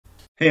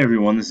Hey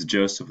everyone, this is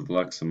Joseph with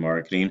Alexa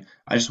Marketing.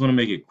 I just want to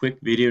make a quick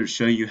video to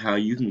show you how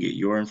you can get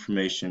your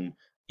information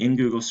in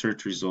Google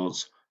search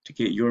results to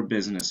get your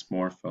business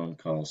more phone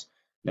calls.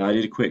 Now I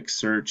did a quick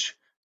search,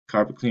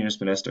 Carpet Cleaners,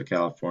 Modesto,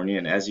 California,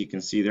 and as you can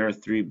see there are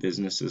 3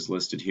 businesses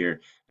listed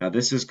here. Now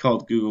this is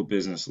called Google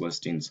Business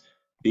Listings.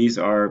 These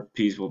are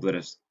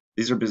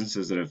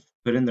businesses that have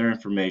put in their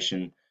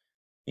information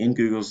in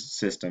Google's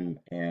system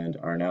and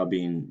are now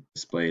being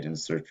displayed in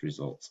search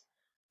results.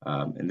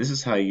 And this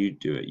is how you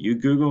do it. You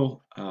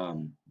Google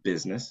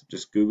business,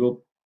 just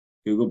Google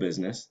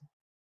business.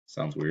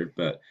 Sounds weird,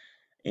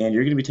 and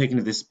you're going to be taken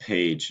to this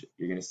page.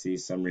 You're going to see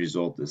some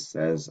result that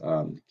says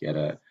get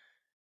a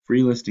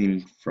free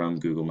listing from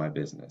Google My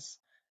Business,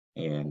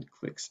 and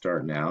click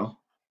Start Now.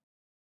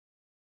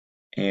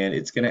 And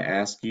it's going to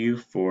ask you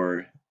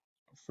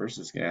first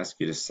it's going to ask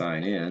you to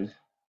sign in.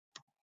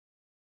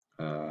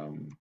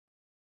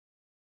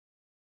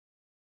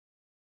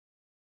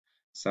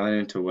 Sign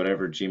into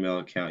whatever Gmail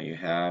account you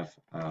have.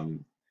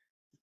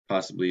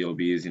 Possibly you'll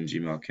be using a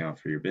Gmail account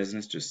for your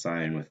business. Just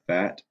sign in with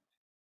that.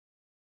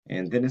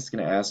 And then it's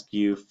going to ask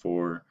you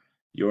for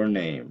your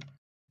name.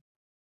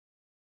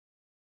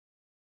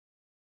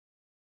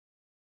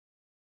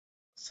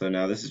 So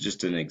now this is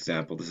just an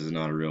example. This is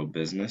not a real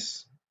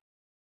business.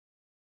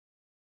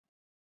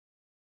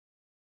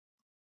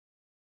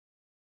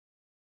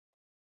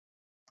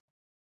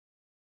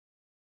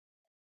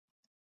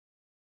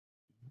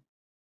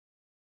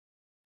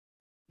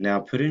 Now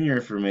put in your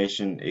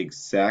information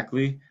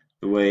exactly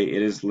the way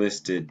it is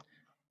listed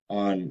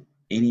on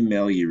any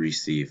mail you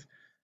receive.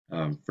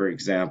 For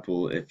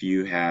example, if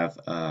you have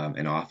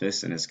an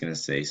office and it's going to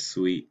say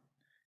suite,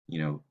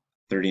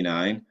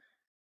 39,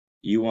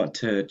 you want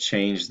to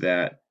change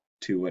that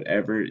to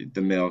whatever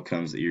the mail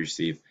comes that you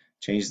receive.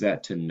 Change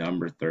that to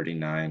number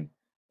 39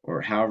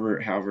 or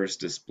however it's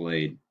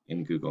displayed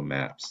in Google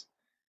Maps.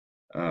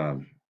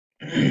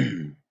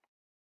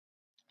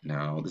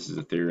 Now, this is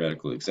a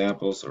theoretical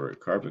example, so we're at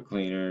carpet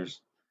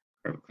cleaners,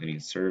 carpet cleaning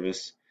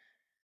service.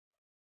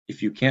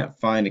 If you can't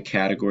find a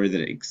category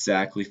that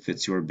exactly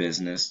fits your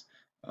business,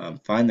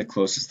 find the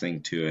closest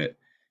thing to it.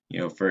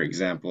 For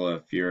example,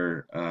 if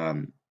you're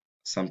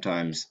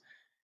sometimes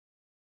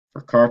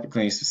for carpet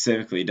cleaning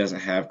specifically, it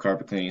doesn't have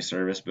carpet cleaning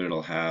service, but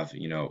it'll have,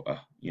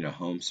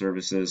 home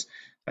services.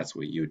 That's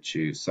what you would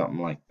choose, something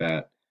like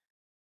that.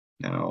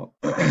 Now,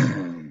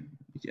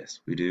 yes,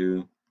 we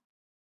do.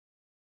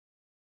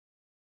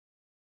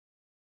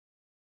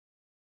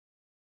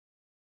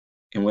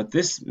 And what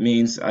this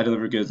means, I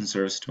deliver goods and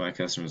services to my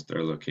customers at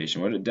their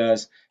location. What it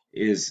does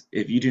is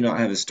if you do not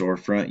have a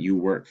storefront, you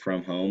work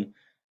from home,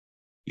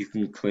 you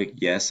can click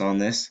yes on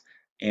this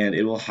and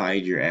it will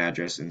hide your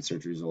address in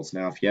search results.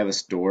 Now, if you have a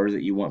store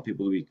that you want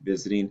people to be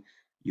visiting,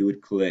 you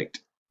would click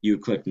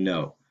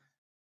no.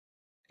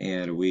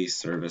 And we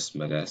service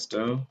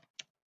Modesto.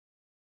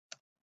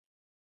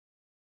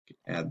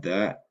 Add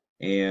that.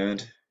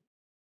 And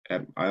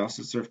I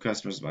also serve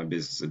customers at my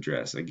business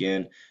address.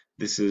 Again,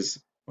 this is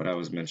what I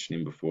was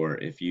mentioning before.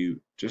 If you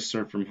just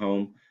serve from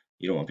home,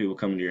 you don't want people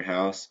coming to your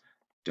house,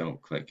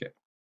 don't click it.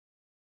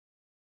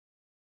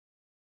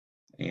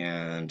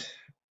 And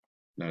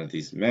none of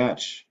these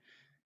match.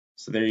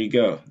 So there you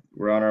go.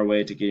 We're on our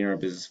way to getting our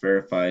business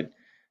verified.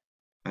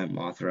 I'm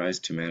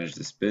authorized to manage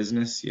this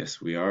business. Yes,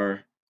 we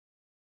are.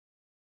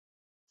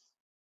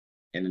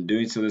 And in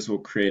doing so, this will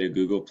create a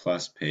Google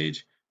Plus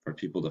page for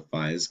people to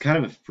find. It's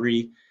kind of a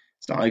free,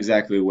 it's not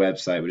exactly a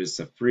website, but it's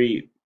a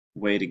free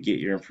way to get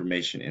your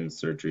information in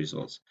search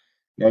results.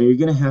 Now you're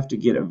going to have to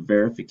get a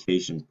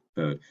verification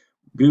code.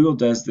 Google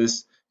does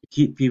this to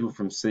keep people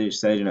from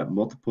setting up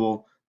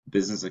multiple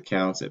business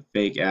accounts at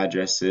fake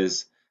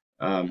addresses.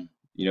 I'm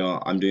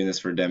doing this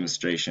for a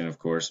demonstration, of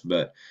course,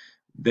 but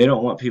they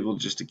don't want people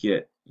just to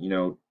get,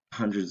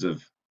 hundreds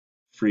of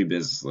free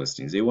business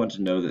listings. They want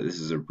to know that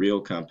this is a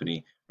real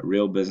company, a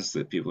real business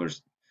that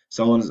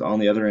someone is on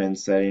the other end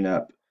setting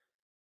up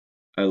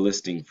a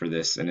listing for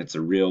this and it's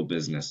a real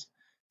business.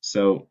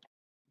 So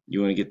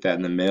you want to get that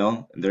in the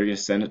mail and they're going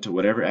to send it to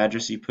whatever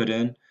address you put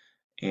in,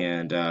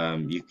 and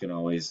you can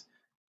always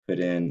put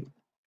in,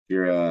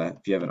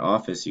 if you have an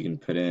office, you can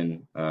put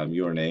in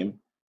your name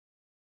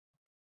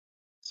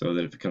so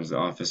that if it comes to the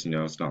office,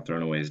 it's not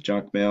thrown away as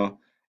junk mail,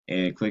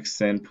 and click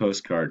send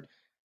postcard.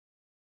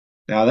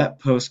 Now that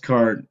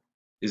postcard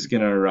is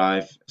going to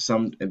arrive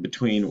some in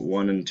between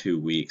 1 and 2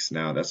 weeks.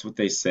 Now that's what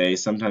they say.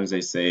 Sometimes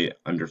they say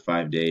under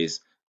 5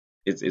 days.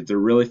 They're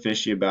really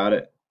fishy about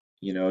it.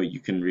 You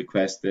can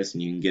request this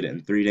and you can get it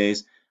in 3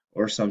 days,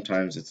 or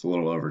sometimes it's a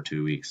little over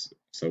 2 weeks.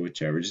 So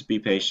whichever, just be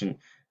patient.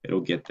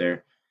 It'll get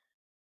there.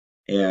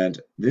 And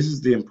this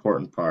is the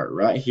important part.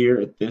 Right here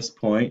at this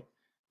point,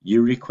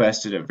 you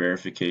requested a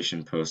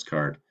verification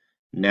postcard.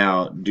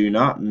 Now, do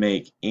not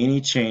make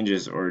any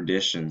changes or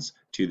additions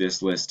to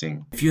this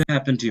listing. If you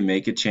happen to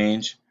make a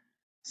change,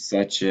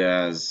 such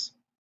as,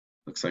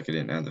 looks like I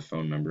didn't add the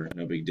phone number,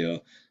 no big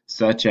deal,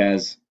 such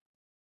as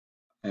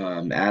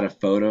add a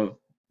photo,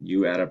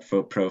 you add a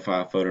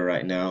profile photo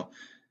right now,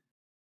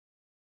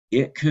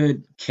 it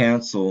could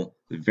cancel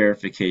the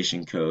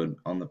verification code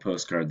on the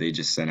postcard they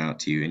just sent out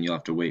to you, and you'll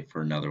have to wait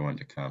for another one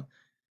to come.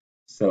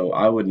 So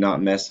I would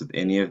not mess with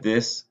any of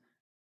this.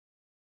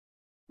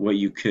 What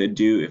you could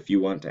do if you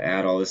want to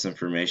add all this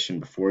information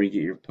before you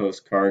get your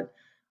postcard,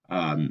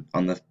 on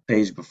the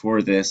page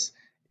before this,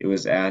 it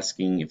was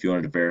asking if you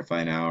wanted to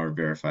verify now or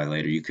verify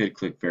later. You could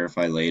click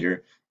verify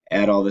later,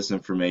 add all this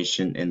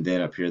information, and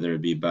then up here there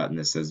would be a button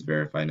that says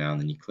verify now,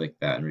 and then you click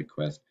that and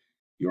request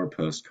your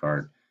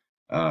postcard.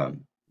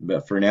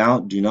 But for now,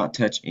 do not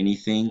touch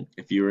anything.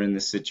 If you are in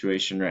this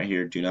situation right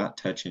here, do not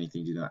touch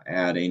anything, do not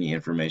add any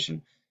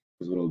information,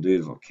 because what it'll do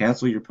is it'll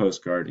cancel your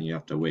postcard and you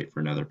have to wait for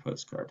another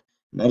postcard.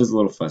 And that is a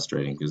little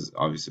frustrating because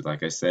obviously,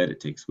 like I said,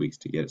 it takes weeks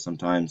to get it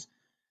sometimes.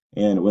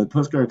 And when the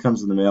postcard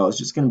comes in the mail, it's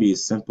just going to be a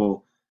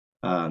simple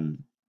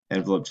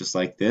envelope just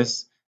like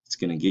this. It's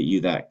going to get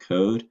you that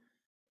code.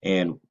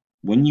 And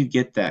when you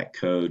get that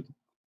code,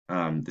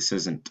 this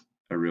isn't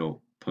a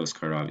real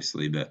postcard,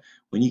 obviously, but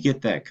when you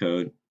get that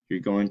code, you're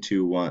going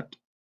to want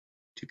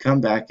to come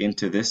back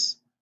into this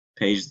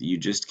page that you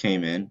just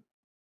came in,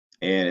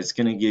 and it's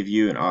going to give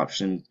you an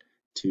option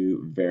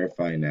to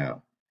verify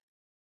now.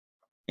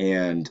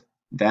 And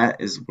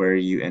that is where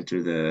you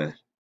enter the,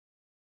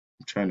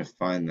 I'm trying to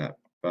find that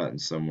button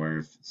somewhere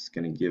if it's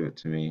going to give it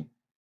to me.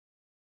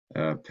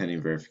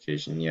 Pending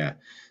verification, yeah.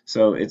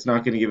 So it's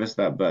not going to give us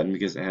that button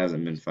because it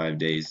hasn't been 5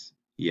 days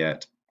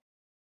yet.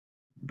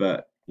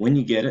 But when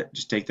you get it,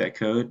 just take that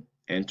code,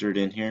 enter it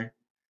in here,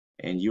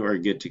 and you are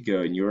good to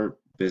go, and your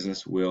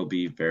business will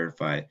be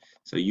verified.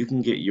 So you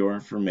can get your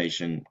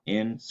information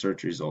in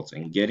search results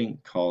and getting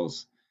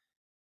calls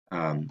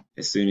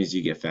as soon as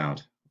you get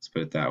found. Let's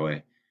put it that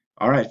way.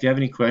 All right, if you have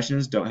any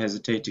questions, don't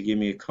hesitate to give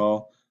me a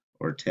call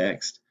or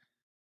text.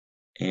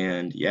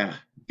 And yeah,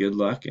 good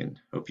luck and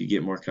hope you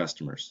get more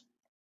customers.